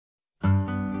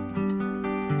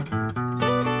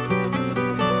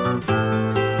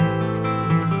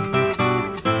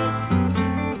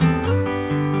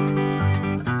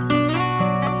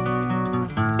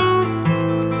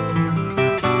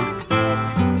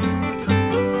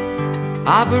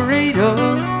Operator,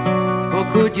 or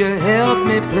could you help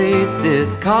me place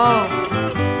this call?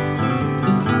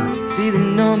 See, the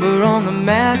number on the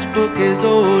matchbook is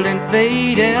old and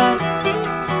faded.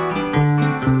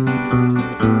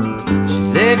 She's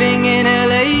living in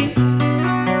LA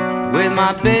with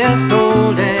my best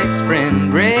old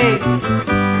ex-friend Ray.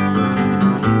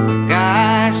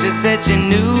 Gosh, she said she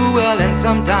knew well and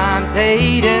sometimes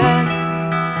hated.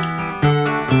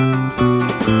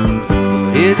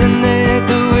 Isn't that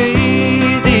the way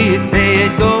they say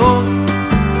it goes?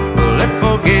 Well, let's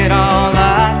forget all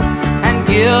that and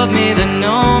give me the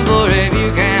number if you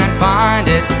can find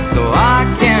it, so I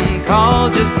can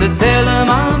call just to tell them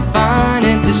I'm fine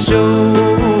and to show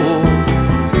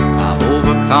I've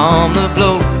overcome the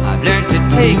blow. I've learned to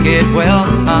take it well.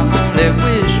 I only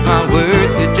wish my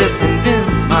words could just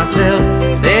convince myself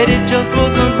that it just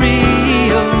wasn't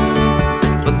real,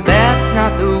 but that's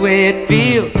not the way it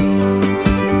feels.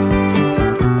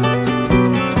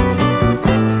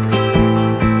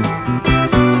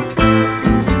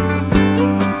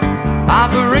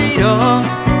 Operator,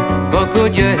 but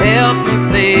could you help me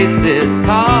place this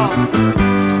call?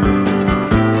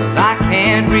 'Cause I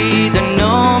can't read the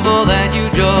number that you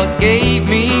just gave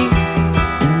me.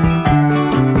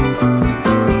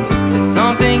 There's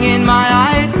something in my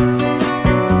eyes,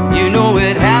 you know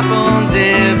it happens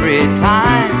every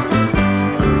time.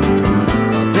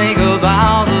 I think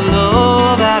about the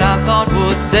love that I thought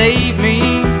would save me.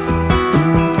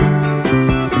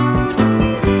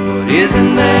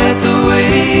 Isn't that the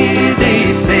way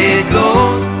they say it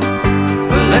goes?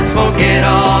 Well, let's forget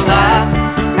all that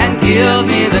and give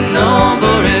me the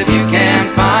number if you can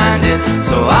find it,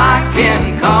 so I can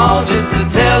call just to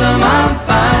tell them I'm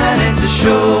fine and to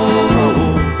show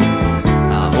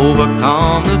I've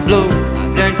overcome the blow.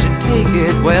 I've learned to take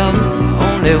it well. I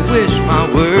only wish my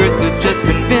words could just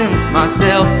convince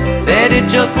myself that it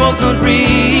just wasn't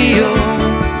real,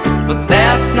 but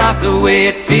that's not the way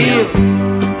it feels.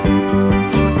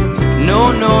 No,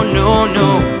 no, no, no,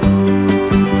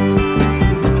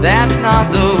 that's not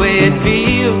the way it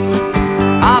feels.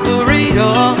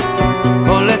 Operator,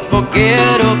 oh, let's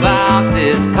forget about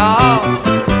this call.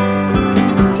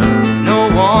 There's no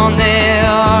one there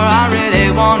I really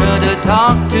wanted to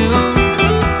talk to.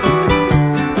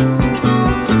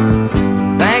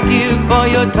 Thank you for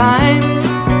your time.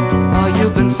 Oh,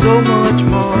 you've been so much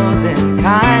more than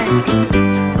kind.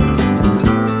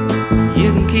 You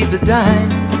can keep the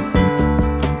dime.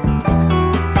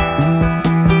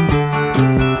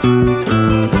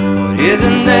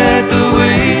 Isn't that the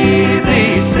way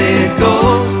they say it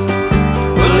goes?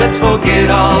 Well, let's forget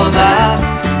all that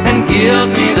and give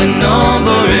me the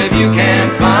number if you can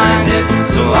find it,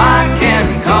 so I can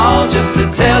call just to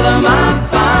tell them I'm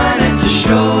fine and to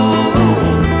show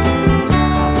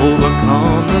I've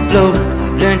overcome the blow.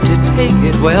 I've learned to take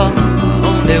it well. I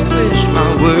only wish my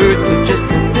words could just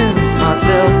convince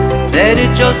myself that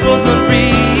it just wasn't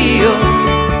real,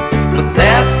 but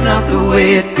that's not the way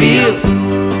it feels.